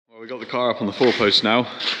We've got the car up on the 4-post now.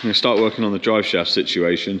 I'm going to start working on the drive shaft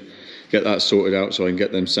situation, get that sorted out so I can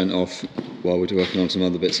get them sent off while we're working on some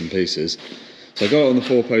other bits and pieces. So I got it on the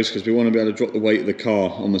 4-post because we want to be able to drop the weight of the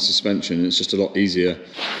car on the suspension, and it's just a lot easier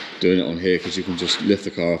doing it on here because you can just lift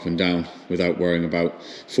the car up and down without worrying about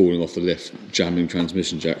falling off the lift, jamming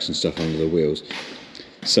transmission jacks and stuff under the wheels.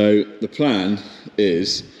 So the plan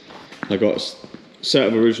is, I got a set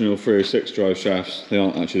of original 306 drive shafts. They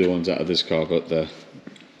aren't actually the ones out of this car, but they're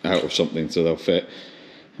out of something so they'll fit.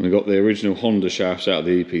 And we got the original Honda shafts out of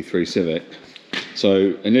the EP3 Civic.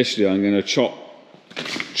 So initially I'm going to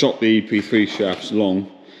chop the EP3 shafts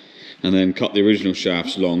long and then cut the original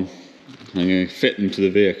shafts long. I'm going to fit them to the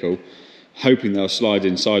vehicle, hoping they'll slide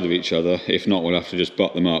inside of each other. If not, we'll have to just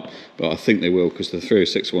butt them up, but I think they will because the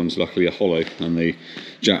 306 ones luckily are hollow and the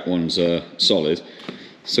jack ones are solid.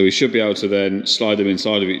 So we should be able to then slide them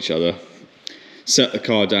inside of each other, set the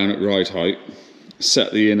car down at ride height,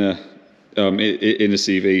 set the inner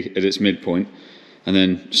CV at its midpoint, and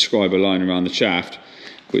then scribe a line around the shaft,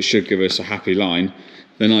 which should give us a happy line.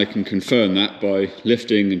 Then I can confirm that by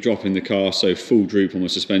lifting and dropping the car, so full droop on the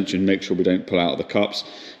suspension, make sure we don't pull out of the cups,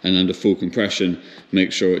 and under full compression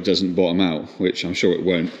make sure it doesn't bottom out, which I'm sure it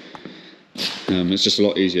won't. It's just a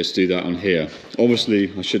lot easier to do that on here.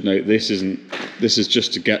 Obviously I should note this is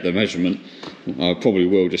just to get the measurement. I probably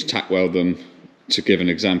will just tack weld them to give an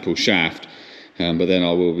example shaft, but then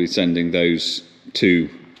I will be sending those two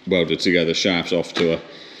welded together shafts off to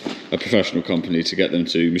a professional company to get them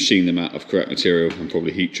to machine them out of correct material and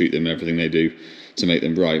probably heat treat them, everything they do to make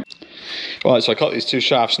them right. Right, so I cut these two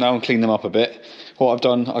shafts now and clean them up a bit. What I've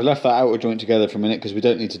done, I've left that outer joint together for a minute because we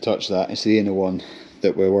don't need to touch that. It's the inner one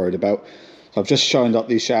that we're worried about. So I've just shined up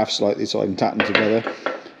these shafts slightly so I can tap them together.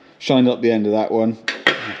 Shined up the end of that one.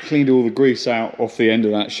 Cleaned all the grease out off the end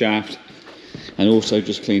of that shaft. And also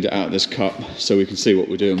just cleaned it out of this cup so we can see what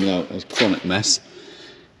we're doing without a chronic mess.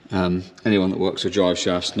 Anyone that works with drive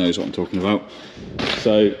shafts knows what I'm talking about.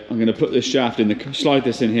 So I'm going to put this shaft in, slide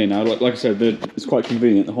this in here now. Like I said, it's quite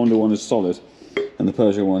convenient. The Honda one is solid and the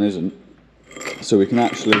Peugeot one isn't. So we can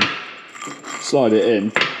actually slide it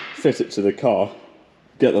in, fit it to the car,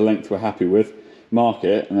 get the length we're happy with, mark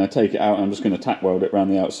it, and then I take it out and I'm just going to tack weld it around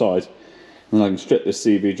the outside. And then I can strip this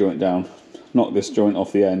CV joint down, knock this joint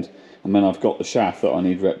off the end, and then I've got the shaft that I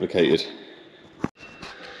need replicated.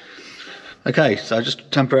 Okay, so I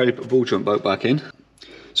just temporarily put the ball joint bolt back in.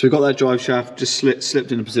 So we've got that drive shaft just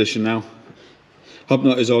slipped into position now. Hub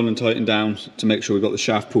nut is on and tightened down to make sure we've got the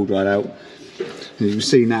shaft pulled right out. And you can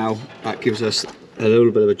see now that gives us a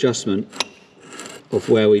little bit of adjustment of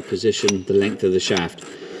where we position the length of the shaft.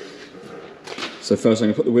 So first I'm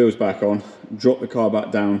going to put the wheels back on, drop the car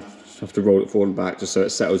back down, just have to roll it forward and back just so it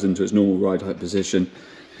settles into its normal ride height position.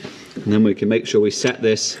 And then we can make sure we set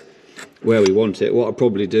this where we want it. What I'll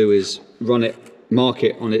probably do is run it, mark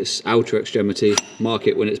it on its outer extremity, mark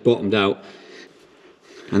it when it's bottomed out,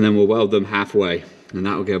 and then we'll weld them halfway, and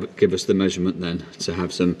that will give us the measurement then to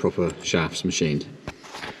have some proper shafts machined.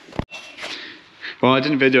 Well, I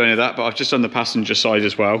didn't video any of that, but I've just done the passenger side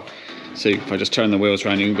as well. So if I just turn the wheels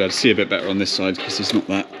around, you can be able to see a bit better on this side because there's not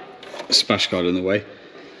that splash guard in the way.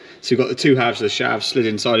 So you've got the two halves of the shafts slid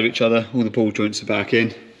inside of each other, all the ball joints are back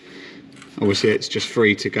in. Obviously it's just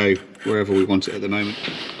free to go wherever we want it at the moment.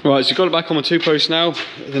 Right, so you've got it back on the 2-post now.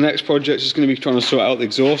 The next project is going to be trying to sort out the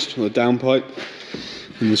exhaust or the downpipe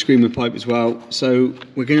and the screamer pipe as well. So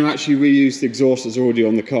we're going to actually reuse the exhaust that's already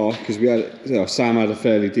on the car because we had, Sam had a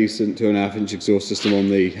fairly decent 2.5-inch exhaust system on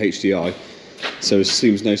the HDI. So it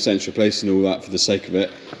seems no sense replacing all that for the sake of it.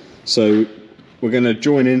 So we're going to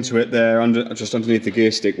join into it there just underneath the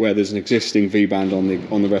gear stick where there's an existing V-band on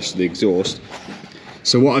the rest of the exhaust.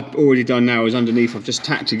 So what I've already done now is underneath I've just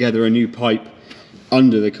tacked together a new pipe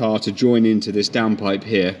under the car to join into this downpipe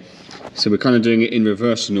here. So we're kind of doing it in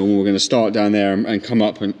reverse to normal. We're going to start down there and come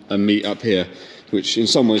up and meet up here, which in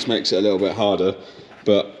some ways makes it a little bit harder,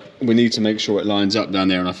 but we need to make sure it lines up down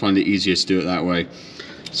there, and I find it easier to do it that way.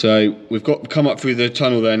 So we've come up through the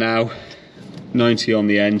tunnel there now, 90 on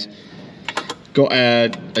the end. Got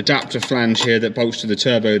an adapter flange here that bolts to the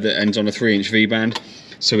turbo that ends on a 3-inch V-band.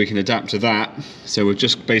 So we can adapt to that. So we're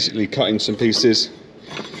just basically cutting some pieces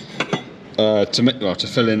to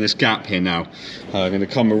fill in this gap here now. I'm going to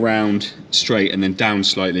come around straight and then down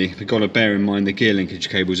slightly. We've got to bear in mind the gear linkage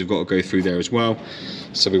cables have got to go through there as well.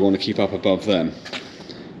 So we want to keep up above them.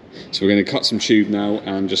 So we're going to cut some tube now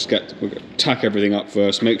and just tack everything up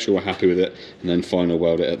first, make sure we're happy with it, and then final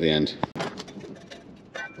weld it at the end.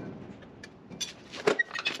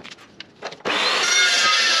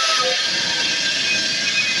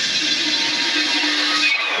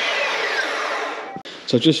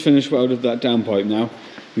 So I've just finished welded that downpipe now.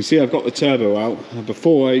 You see I've got the turbo out, and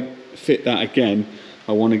before I fit that again,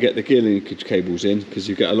 I want to get the gear linkage cables in, because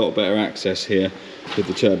you get a lot better access here with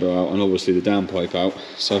the turbo out and obviously the downpipe out.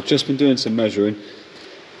 So I've just been doing some measuring.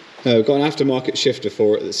 We've got an aftermarket shifter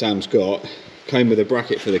for it that Sam's got. Came with a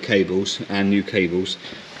bracket for the cables and new cables.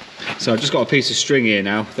 So I've just got a piece of string here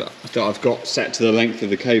now that I've got set to the length of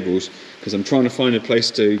the cables, because I'm trying to find a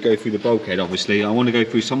place to go through the bulkhead. Obviously I want to go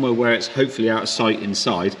through somewhere where it's hopefully out of sight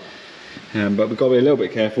inside, but we've got to be a little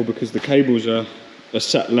bit careful because the cables are a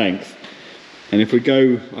set length, and if we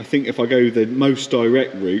go, I think if I go the most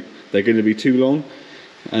direct route, they're going to be too long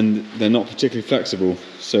and they're not particularly flexible,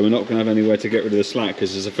 so we're not going to have anywhere to get rid of the slack,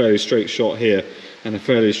 because there's a fairly straight shot here and a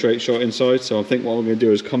fairly straight shot inside. So I think what we're going to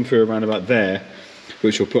do is come through around about there,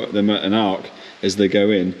 which will put them at an arc as they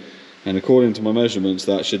go in, and according to my measurements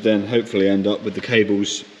that should then hopefully end up with the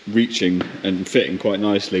cables reaching and fitting quite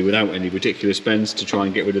nicely without any ridiculous bends to try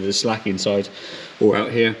and get rid of the slack inside or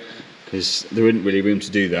out here, because there isn't really room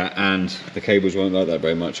to do that and the cables won't like that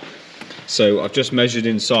very much. So I've just measured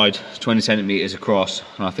inside 20 centimeters across,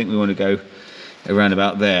 and I think we want to go around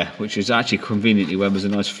about there, which is actually conveniently where there's a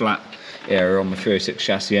nice flat area on the 306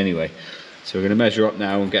 chassis anyway. So we're going to measure up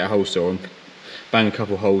now and get a hole saw and bang a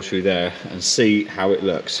couple holes through there and see how it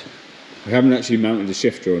looks. I haven't actually mounted the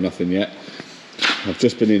shifter or nothing yet. I've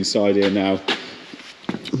just been inside here now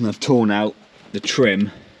and I've torn out the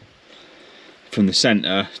trim from the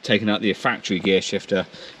centre, taken out the factory gear shifter,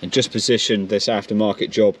 and just positioned this aftermarket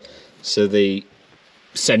job so the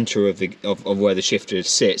centre of where the shifter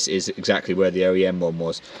sits is exactly where the OEM one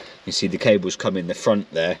was. You see the cables come in the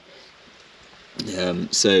front there,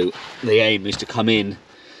 so the aim is to come in.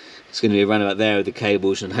 It's going to be around about there with the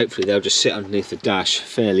cables, and hopefully they'll just sit underneath the dash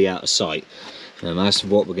fairly out of sight. As to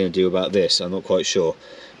what we're going to do about this, I'm not quite sure.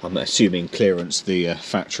 I'm assuming clearance the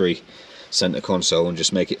factory centre console and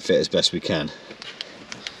just make it fit as best we can.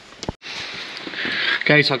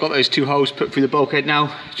 Okay, so I've got those two holes put through the bulkhead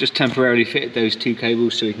now. Just temporarily fitted those two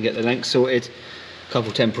cables so we can get the length sorted. A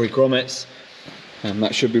couple temporary grommets, and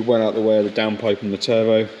that should be well out of the way of the downpipe and the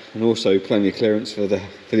turbo, and also plenty of clearance for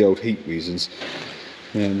the old heat reasons.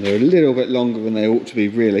 They're a little bit longer than they ought to be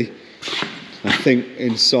really. I think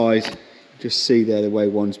inside, just see there the way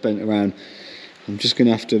one's bent around. I'm just going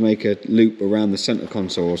to have to make a loop around the centre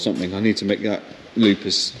console or something. I need to make that loop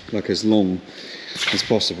as long as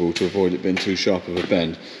possible to avoid it being too sharp of a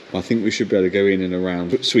bend. I think we should be able to go in and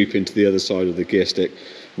around, sweep into the other side of the gear stick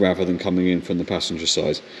rather than coming in from the passenger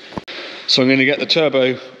side. So I'm going to get the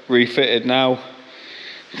turbo refitted now,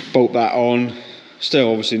 bolt that on. Still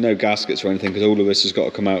obviously no gaskets or anything, because all of this has got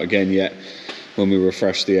to come out again yet when we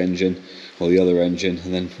refresh the engine or the other engine,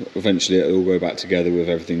 and then eventually it'll all go back together with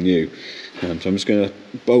everything new. So I'm just going to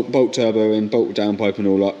bolt turbo in, bolt downpipe and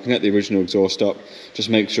all up, connect the original exhaust up, just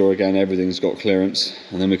make sure again everything's got clearance,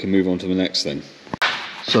 and then we can move on to the next thing.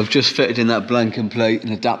 So I've just fitted in that blanking plate,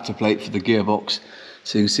 an adapter plate for the gearbox,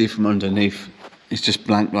 so you can see from underneath it's just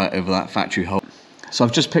blank right over that factory hole. So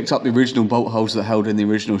I've just picked up the original bolt holes that held in the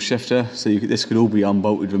original shifter, so this could all be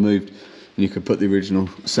unbolted, removed, and you could put the original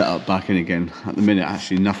setup back in again. At the minute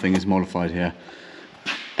actually nothing is modified here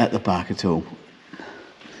at the back at all.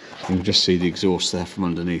 You can just see the exhaust there from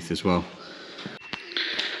underneath as well.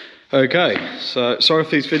 Okay, so sorry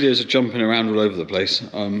if these videos are jumping around all over the place.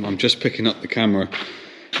 I'm just picking up the camera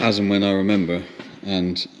as and when I remember,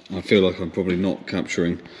 and I feel like I'm probably not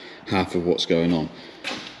capturing half of what's going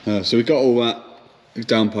on. So we got all that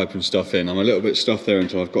downpipe and stuff in. I'm a little bit stuffed there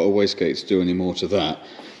until I've got a wastegate to do any more to that.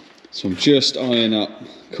 So I'm just eyeing up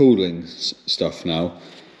cooling stuff now.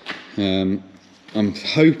 I'm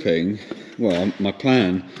hoping, well, my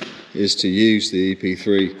plan is to use the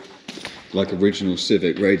EP3 like original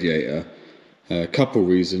Civic radiator. A couple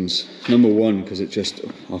reasons. Number one, because it just,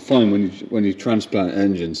 I find when you transplant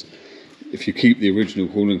engines, if you keep the original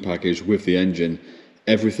cooling package with the engine,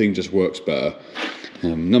 everything just works better.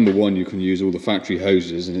 Number one, you can use all the factory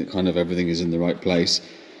hoses and everything is in the right place.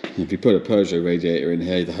 And if you put a Peugeot radiator in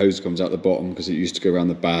here, the hose comes out the bottom because it used to go around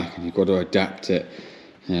the back, and you've got to adapt it.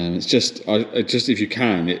 And it's just if you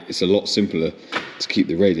can, it's a lot simpler to keep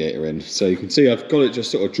the radiator in. So you can see I've got it just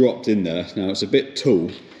sort of dropped in there. Now it's a bit tall.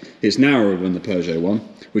 It's narrower than the Peugeot one,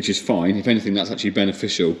 which is fine. If anything, that's actually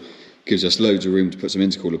beneficial. Gives us loads of room to put some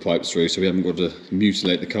intercooler pipes through, so we haven't got to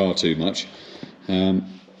mutilate the car too much.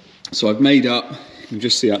 So I've made up, you can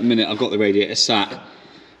just see at the minute I've got the radiator sat.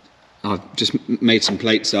 I've just made some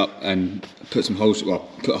plates up and put some holes, well,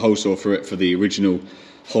 put a hole saw for it for the original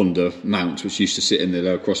Honda mount, which used to sit in the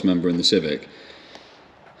lower cross member in the Civic.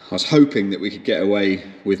 I was hoping that we could get away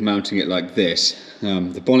with mounting it like this.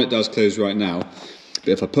 The bonnet does close right now, but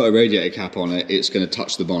if I put a radiator cap on it, it's going to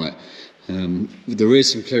touch the bonnet. There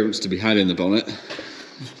is some clearance to be had in the bonnet,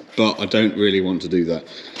 but I don't really want to do that.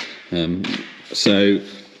 So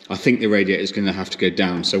I think the radiator is going to have to go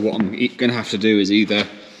down. So what I'm going to have to do is either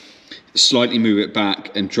slightly move it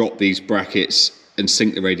back and drop these brackets and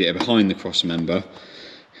sink the radiator behind the cross member.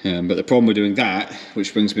 But the problem with doing that,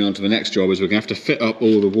 which brings me on to the next job, is we're going to have to fit up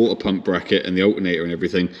all the water pump bracket and the alternator and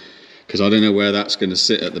everything, because I don't know where that's going to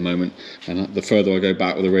sit at the moment, and the further I go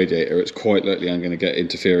back with the radiator, it's quite likely I'm going to get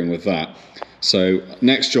interfering with that. So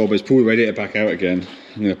next job is pull the radiator back out again.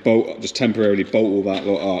 I'm going to just temporarily bolt all that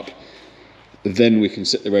lot up. Then we can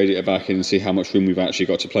sit the radiator back in and see how much room we've actually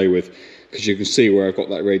got to play with, because you can see where I've got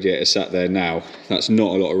that radiator sat there now, that's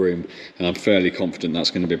not a lot of room, and I'm fairly confident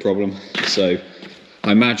that's going to be a problem. So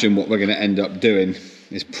I imagine what we're going to end up doing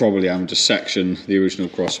is probably having to section the original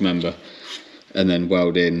cross member and then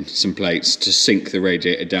weld in some plates to sink the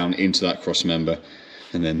radiator down into that cross member,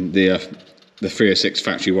 and then the 306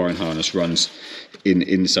 factory wiring harness runs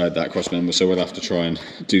inside that cross member, so we'll have to try and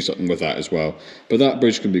do something with that as well. But that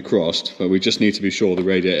bridge can be crossed, but we just need to be sure the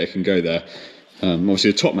radiator can go there.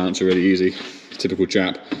 Obviously the top mounts are really easy, typical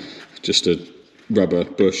Jap, just a rubber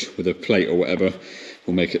bush with a plate or whatever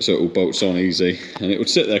will make it so it all bolts on easy, and it would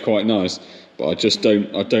sit there quite nice, but I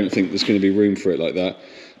don't think there's going to be room for it like that.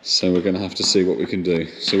 So we're going to have to see what we can do.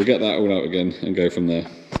 So we'll get that all out again and go from there.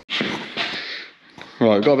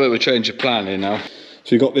 Right, we've got a bit of a change of plan here now.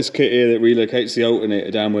 So we've got this kit here that relocates the alternator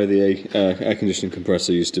down where the air conditioning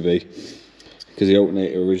compressor used to be, because the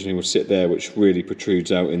alternator originally would sit there, which really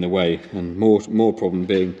protrudes out in the way. And more problem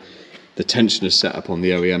being the tensioner setup on the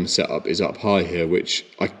OEM setup is up high here, which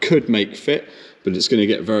I could make fit, but it's going to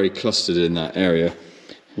get very clustered in that area.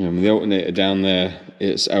 The alternator down there,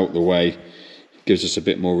 it's out the way, gives us a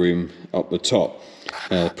bit more room up the top.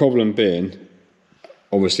 Problem being,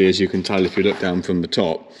 obviously, as you can tell if you look down from the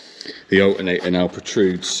top, the alternator now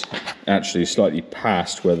protrudes actually slightly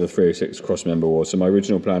past where the 306 cross member was. So my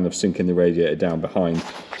original plan of sinking the radiator down behind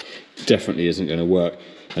definitely isn't going to work.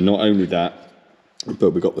 And not only that,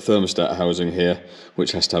 but we've got the thermostat housing here,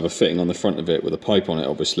 which has to have a fitting on the front of it with a pipe on it,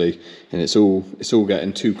 obviously, and it's all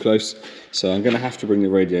getting too close. So I'm going to have to bring the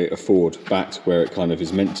radiator forward back to where it kind of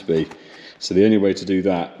is meant to be. So the only way to do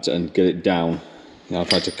that and get it down, I've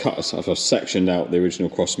had to I've sectioned out the original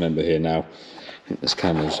cross member here now. I think this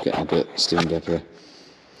camera's getting a bit steamed up here.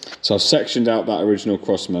 So I've sectioned out that original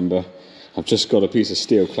cross member. I've just got a piece of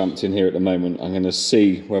steel clamped in here at the moment. I'm going to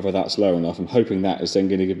see whether that's low enough. I'm hoping that is then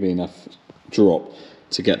going to give me enough drop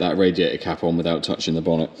to get that radiator cap on without touching the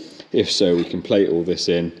bonnet. If so, we can plate all this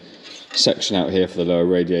in, section out here for the lower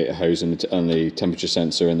radiator hose and the temperature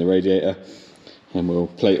sensor in the radiator, and we'll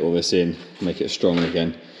plate all this in, make it strong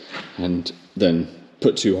again, and then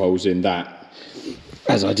put 2 holes in that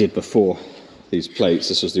as I did before these plates.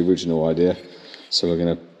 This was the original idea, so we're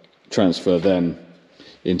going to transfer them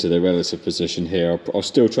into their relative position here. I'll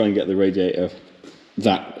still try and get the radiator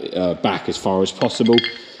back as far as possible.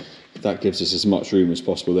 That gives us as much room as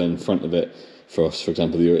possible then in front of it for us, for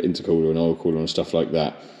example the intercooler and oil cooler and stuff like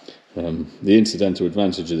that. The incidental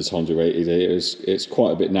advantage of this Honda radiator is it's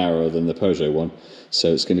quite a bit narrower than the Peugeot one,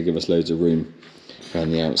 so it's going to give us loads of room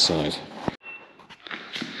around the outside.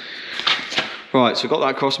 Right, so I've got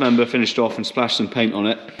that cross member finished off and splashed some paint on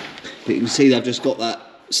it. But you can see that I've just got that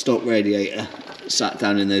stock radiator sat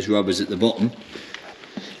down in those rubbers at the bottom,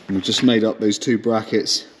 and we've just made up those 2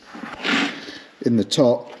 brackets in the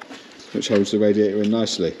top, which holds the radiator in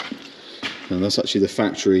nicely. And that's actually the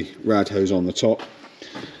factory rad hose on the top.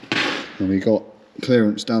 And we got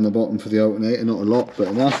clearance down the bottom for the alternator, not a lot, but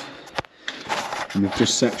enough. And we've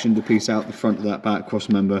just sectioned a piece out the front of that back cross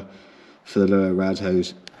member for the lower rad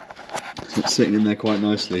hose. So it's sitting in there quite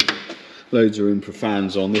nicely. Loads of room for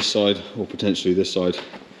fans on this side, or potentially this side.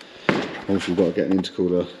 Also, we've got to get an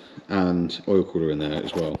intercooler and oil cooler in there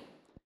as well.